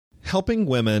helping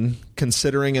women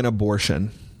considering an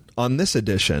abortion on this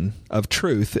edition of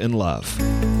Truth in Love.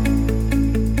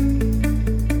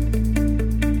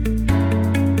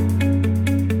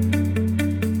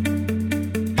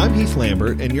 I'm Heath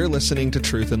Lambert, and you're listening to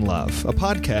Truth in Love, a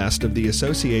podcast of the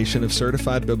Association of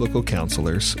Certified Biblical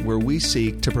Counselors, where we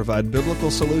seek to provide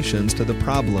biblical solutions to the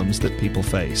problems that people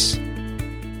face.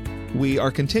 We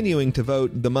are continuing to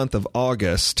devote the month of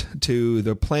August to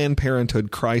the Planned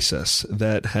Parenthood crisis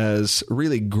that has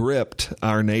really gripped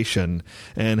our nation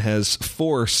and has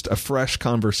forced a fresh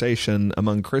conversation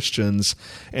among Christians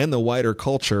and the wider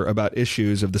culture about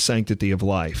issues of the sanctity of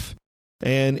life.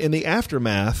 And in the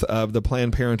aftermath of the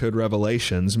Planned Parenthood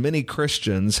revelations, many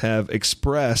Christians have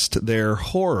expressed their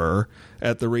horror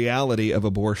at the reality of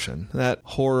abortion. That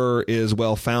horror is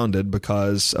well-founded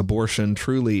because abortion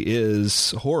truly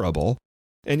is horrible.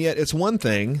 And yet it's one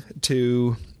thing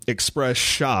to express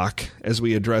shock as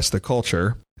we address the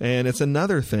culture, and it's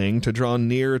another thing to draw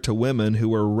near to women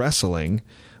who are wrestling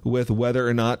with whether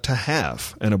or not to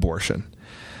have an abortion.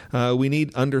 We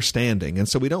need understanding. And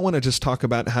so we don't want to just talk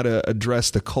about how to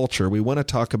address the culture. We want to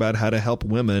talk about how to help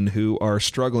women who are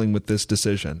struggling with this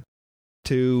decision.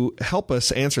 To help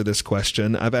us answer this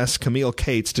question, I've asked Camille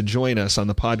Cates to join us on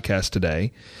the podcast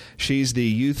today. She's the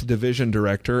Youth Division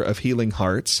Director of Healing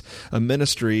Hearts, a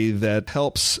ministry that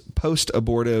helps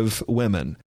post-abortive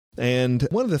women. And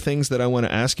one of the things that I want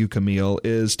to ask you, Camille,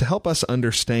 is to help us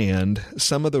understand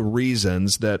some of the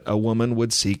reasons that a woman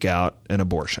would seek out an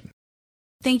abortion.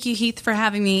 Thank you, Heath, for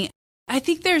having me. I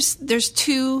think there's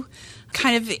two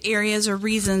kind of areas or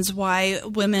reasons why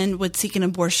women would seek an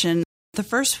abortion. The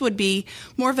first would be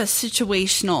more of a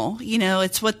situational,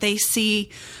 it's what they see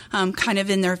kind of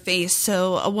in their face.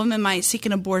 So a woman might seek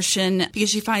an abortion because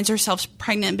she finds herself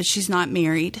pregnant, but she's not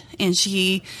married. And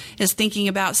she is thinking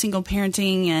about single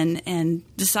parenting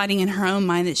and deciding in her own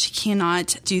mind that she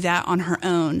cannot do that on her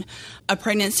own. A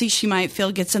pregnancy she might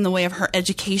feel gets in the way of her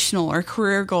educational or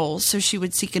career goals, so she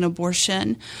would seek an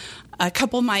abortion. A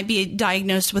couple might be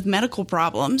diagnosed with medical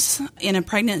problems in a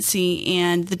pregnancy,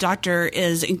 and the doctor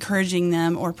is encouraging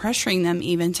them or pressuring them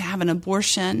even to have an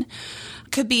abortion.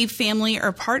 Could be family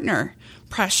or partner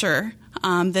pressure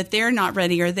that they're not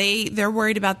ready, or they're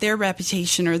worried about their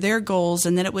reputation or their goals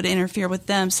and that it would interfere with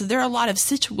them. So there are a lot of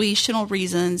situational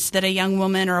reasons that a young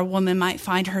woman or a woman might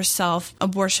find herself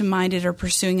abortion-minded or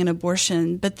pursuing an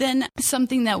abortion. But then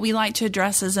something that we like to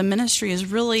address as a ministry is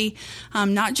really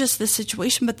not just the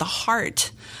situation, but the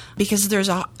heart, because there's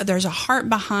a heart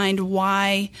behind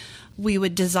why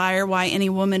any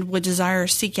woman would desire or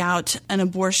seek out an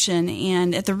abortion.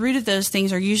 And at the root of those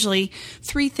things are usually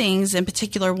three things in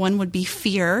particular. One would be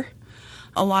fear.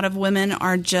 A lot of women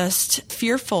are just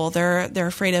fearful. They're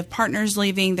afraid of partners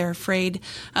leaving. They're afraid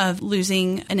of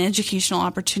losing an educational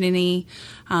opportunity,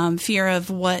 fear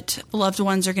of what loved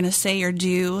ones are going to say or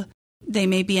do. They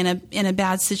may be in a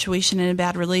bad situation, in a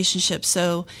bad relationship.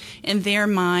 So in their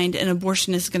mind, an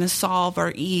abortion is going to solve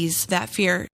or ease that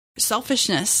fear.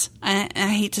 Selfishness. I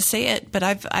hate to say it, but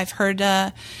I've heard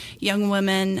young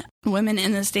women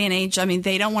in this day and age,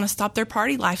 they don't want to stop their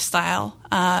party lifestyle.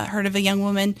 Heard of a young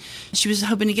woman, she was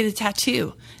hoping to get a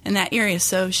tattoo in that area,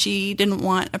 so she didn't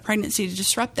want a pregnancy to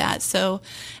disrupt that. So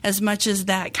as much as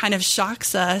that kind of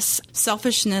shocks us,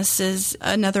 selfishness is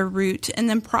another root, and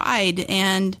then pride.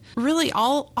 And really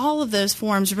all of those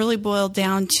forms really boil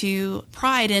down to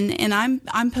pride. And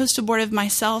I'm post-abortive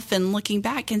myself, and looking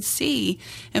back and see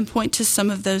and point to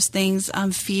some of those things,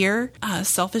 fear,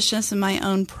 selfishness, and my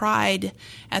own pride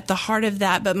at the heart of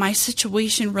that. But my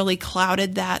situation really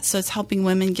clouded that, so it's helping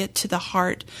women get to the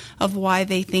heart of why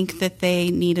they think that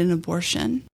they need an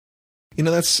abortion.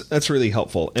 That's really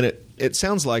helpful. And it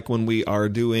sounds like when we are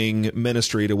doing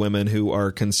ministry to women who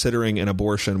are considering an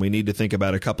abortion, we need to think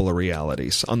about a couple of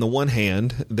realities. On the one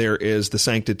hand, there is the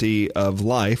sanctity of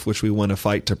life, which we want to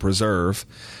fight to preserve.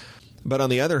 But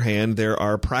on the other hand, there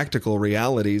are practical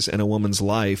realities in a woman's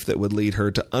life that would lead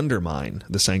her to undermine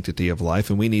the sanctity of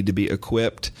life, and we need to be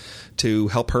equipped to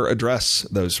help her address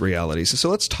those realities. So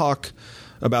let's talk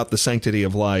about the sanctity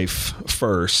of life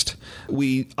first.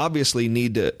 We obviously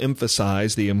need to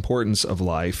emphasize the importance of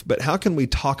life, but how can we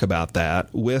talk about that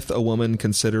with a woman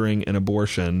considering an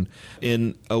abortion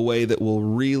in a way that will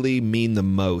really mean the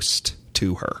most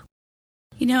to her?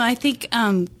 I think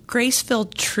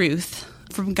grace-filled truth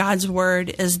from God's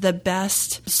Word is the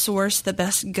best source, the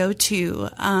best go-to.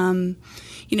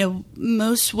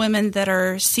 Most women that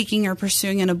are seeking or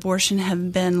pursuing an abortion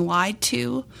have been lied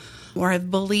to or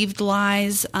have believed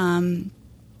lies.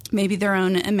 maybe their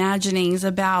own imaginings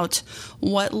about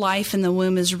what life in the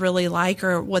womb is really like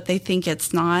or what they think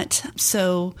it's not.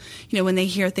 So, when they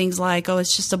hear things like, oh,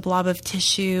 it's just a blob of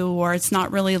tissue, or it's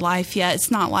not really life yet,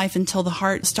 it's not life until the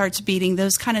heart starts beating,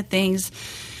 those kind of things,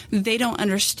 they don't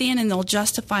understand, and they'll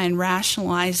justify and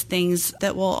rationalize things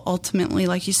that will ultimately,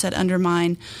 like you said,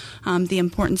 undermine the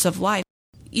importance of life.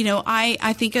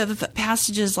 I think of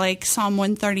passages like Psalm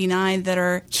 139 that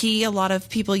are key. A lot of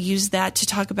people use that to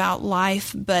talk about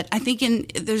life, but I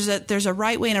think there's a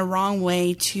right way and a wrong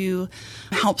way to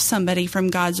help somebody from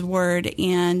God's Word.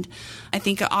 And I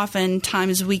think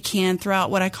oftentimes we can throw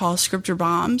out what I call scripture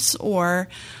bombs or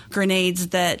grenades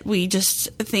that we just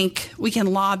think we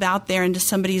can lob out there into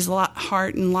somebody's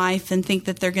heart and life and think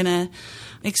that they're going to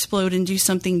explode and do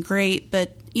something great.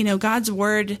 But God's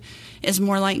Word is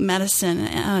more like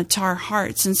medicine to our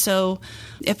hearts. And so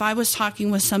if I was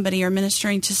talking with somebody or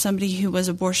ministering to somebody who was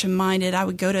abortion-minded, I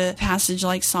would go to a passage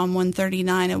like Psalm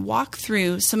 139 and walk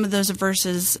through some of those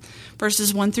verses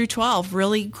 1 through 12,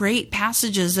 really great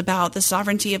passages about the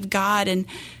sovereignty of God and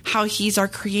how He's our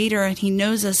Creator and He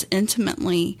knows us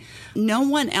intimately. No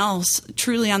one else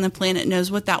truly on the planet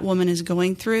knows what that woman is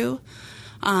going through.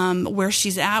 Where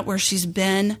she's at, where she's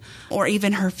been, or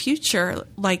even her future,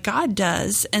 like God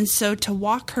does. And so to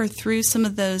walk her through some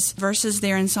of those verses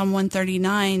there in Psalm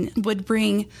 139 would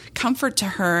bring comfort to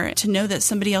her to know that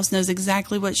somebody else knows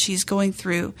exactly what she's going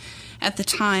through at the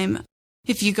time.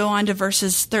 If you go on to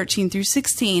verses 13 through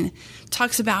 16,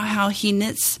 talks about how He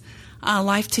knits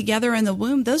life together in the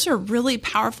womb. Those are really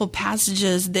powerful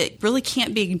passages that really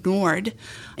can't be ignored.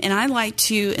 And I like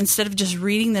to, instead of just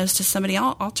reading those to somebody,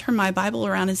 I'll turn my Bible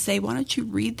around and say, why don't you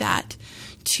read that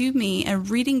to me? And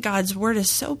reading God's Word is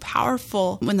so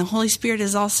powerful when the Holy Spirit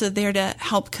is also there to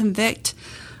help convict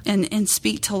and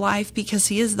speak to life, because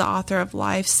He is the author of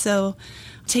life. So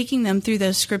taking them through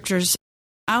those scriptures.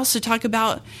 I also talk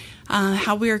about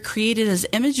how we are created as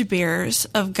image bearers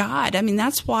of God. I mean,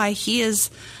 that's why He is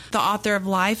the author of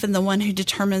life, and the one who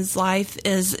determines life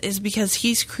is because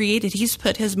He's created. He's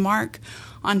put His mark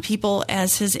on people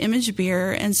as His image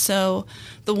bearer. And so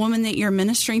the woman that you're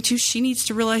ministering to, she needs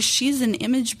to realize she's an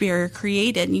image bearer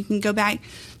created. And you can go back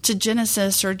to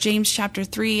Genesis or James chapter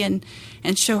 3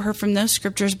 and show her from those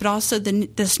scriptures, but also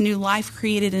this new life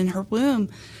created in her womb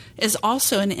is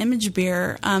also an image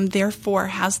bearer, therefore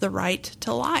has the right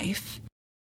to life.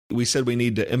 We said we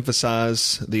need to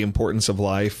emphasize the importance of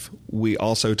life. We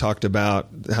also talked about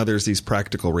how there's these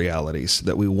practical realities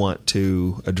that we want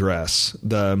to address.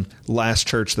 The last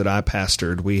church that I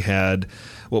pastored, we had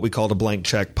what we called a blank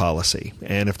check policy.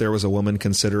 And if there was a woman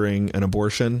considering an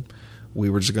abortion, we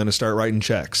were just going to start writing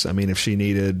checks. I mean, if she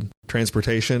needed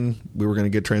transportation, we were going to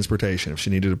get transportation. If she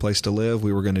needed a place to live,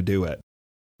 we were going to do it.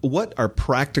 What are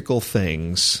practical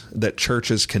things that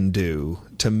churches can do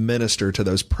to minister to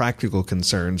those practical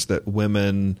concerns that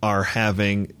women are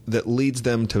having that leads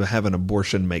them to have an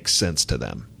abortion make sense to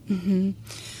them? Mm-hmm.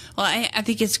 Well, I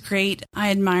think it's great. I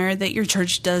admire that your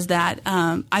church does that.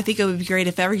 I think it would be great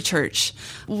if every church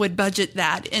would budget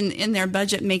that in their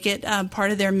budget, make it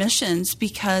part of their missions,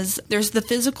 because there's the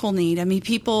physical need. I mean,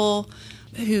 people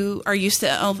who are used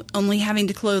to only having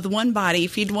to clothe one body,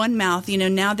 feed one mouth,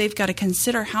 now they've got to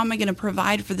consider, how am I going to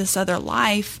provide for this other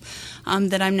life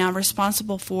that I'm now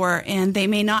responsible for? And they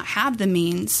may not have the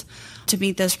means to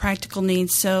meet those practical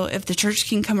needs. So if the church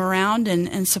can come around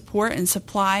and support and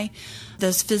supply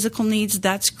those physical needs,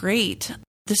 that's great.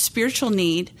 The spiritual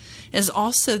need is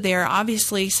also there.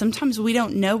 Obviously, sometimes we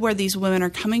don't know where these women are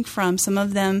coming from. Some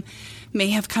of them may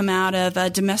have come out of a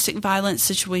domestic violence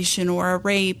situation or a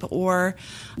rape, or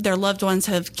their loved ones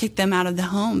have kicked them out of the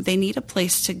home. They need a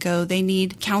place to go. They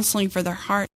need counseling for their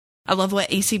heart. I love what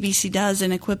ACBC does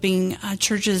in equipping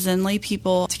churches and lay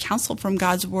people to counsel from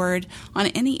God's Word on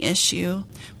any issue.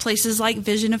 Places like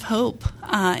Vision of Hope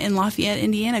in Lafayette,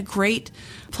 Indiana, great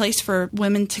place for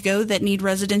women to go that need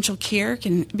residential care,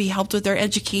 can be helped with their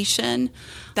education.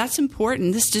 That's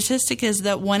important. The statistic is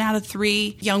that 1 out of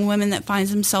 3 young women that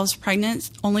finds themselves pregnant,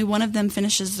 only one of them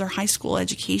finishes their high school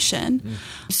education.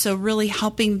 So really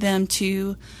helping them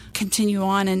to continue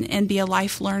on and be a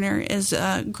life learner is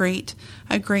a great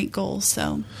goal.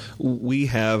 So we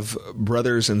have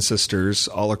brothers and sisters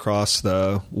all across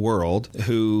the world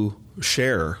who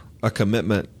share a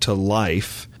commitment to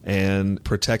life and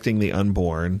protecting the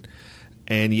unborn,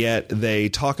 and yet they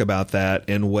talk about that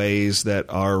in ways that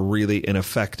are really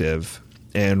ineffective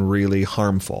and really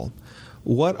harmful.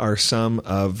 What are some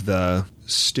of the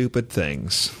stupid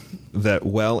things that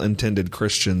well-intended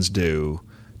Christians do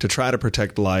to try to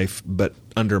protect life but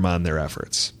undermine their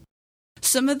efforts?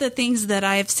 Some of the things that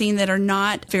I have seen that are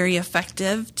not very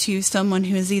effective to someone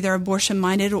who is either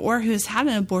abortion-minded or who's had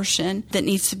an abortion that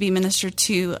needs to be ministered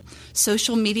to.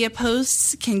 Social media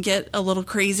posts can get a little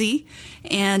crazy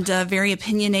and very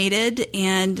opinionated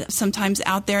and sometimes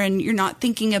out there, and you're not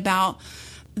thinking about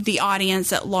the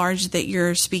audience at large that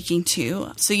you're speaking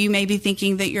to. So you may be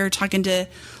thinking that you're talking to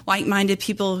like-minded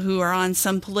people who are on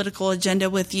some political agenda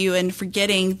with you and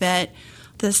forgetting that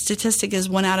the statistic is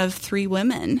 1 out of 3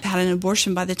 women had an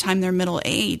abortion by the time they're middle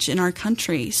age in our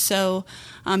country. So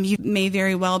you may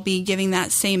very well be giving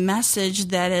that same message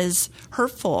that is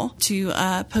hurtful to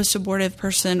a post-abortive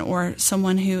person or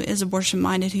someone who is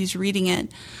abortion-minded who's reading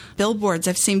it. Billboards.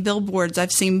 I've seen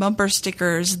bumper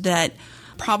stickers that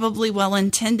probably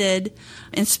well-intended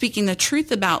and speaking the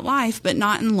truth about life, but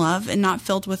not in love and not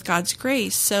filled with God's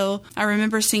grace. So I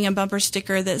remember seeing a bumper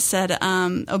sticker that said,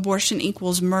 abortion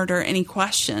equals murder. Any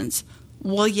questions?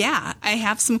 Well, yeah, I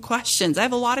have some questions. I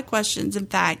have a lot of questions. In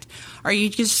fact, are you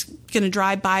just going to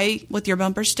drive by with your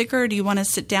bumper sticker, or do you want to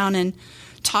sit down and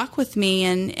talk with me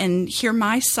and hear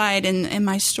my side and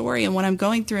my story and what I'm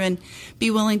going through and be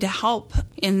willing to help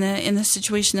in the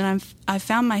situation that I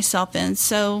found myself in?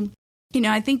 So,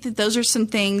 I think that those are some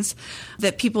things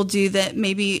that people do that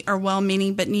maybe are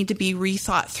well-meaning but need to be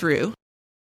rethought through.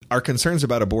 Our concerns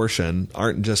about abortion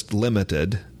aren't just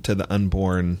limited to the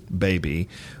unborn baby.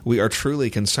 We are truly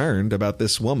concerned about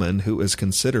this woman who is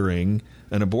considering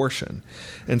an abortion.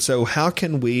 And so how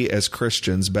can we as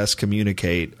Christians best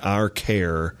communicate our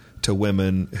care to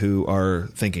women who are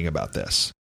thinking about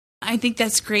this? I think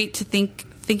that's great to think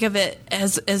of it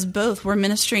as both. We're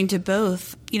ministering to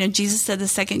both. Jesus said the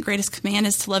second greatest command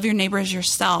is to love your neighbor as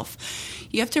yourself.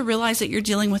 You have to realize that you're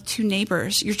dealing with 2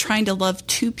 neighbors. You're trying to love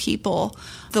 2 people,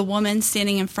 the woman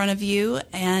standing in front of you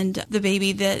and the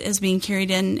baby that is being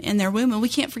carried in their womb. And we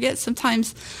can't forget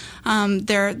sometimes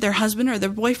their husband or their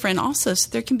boyfriend also. So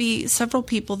there can be several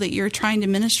people that you're trying to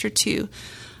minister to.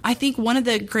 I think one of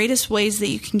the greatest ways that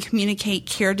you can communicate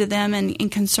care to them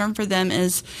and concern for them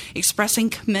is expressing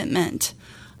commitment.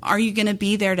 Are you going to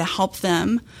be there to help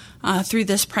them through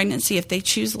this pregnancy if they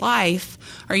choose life?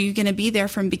 Are you going to be there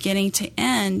from beginning to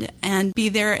end and be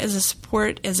there as a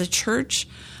support as a church,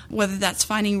 whether that's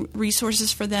finding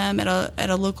resources for them at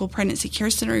a local pregnancy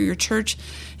care center, or your church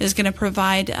is going to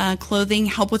provide clothing,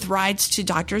 help with rides to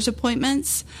doctor's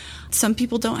appointments? Some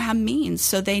people don't have means,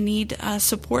 so they need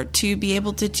support to be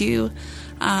able to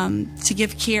to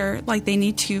give care like they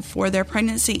need to for their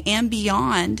pregnancy and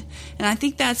beyond. And I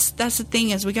think that's the thing,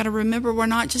 is we got to remember we're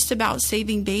not just about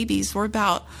saving babies. We're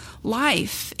about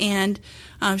life and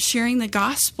sharing the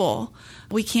gospel.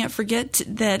 We can't forget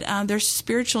that there's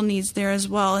spiritual needs there as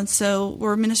well. And so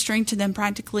we're ministering to them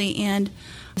practically and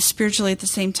spiritually at the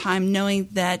same time, knowing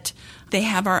that they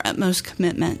have our utmost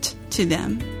commitment to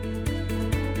them.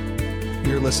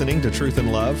 You're listening to Truth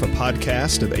and Love, a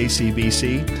podcast of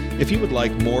ACBC. If you would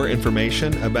like more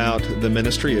information about the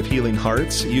ministry of Healing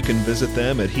Hearts, you can visit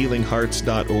them at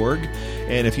healinghearts.org.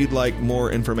 And if you'd like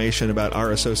more information about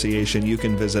our association, you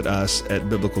can visit us at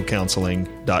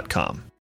biblicalcounseling.com.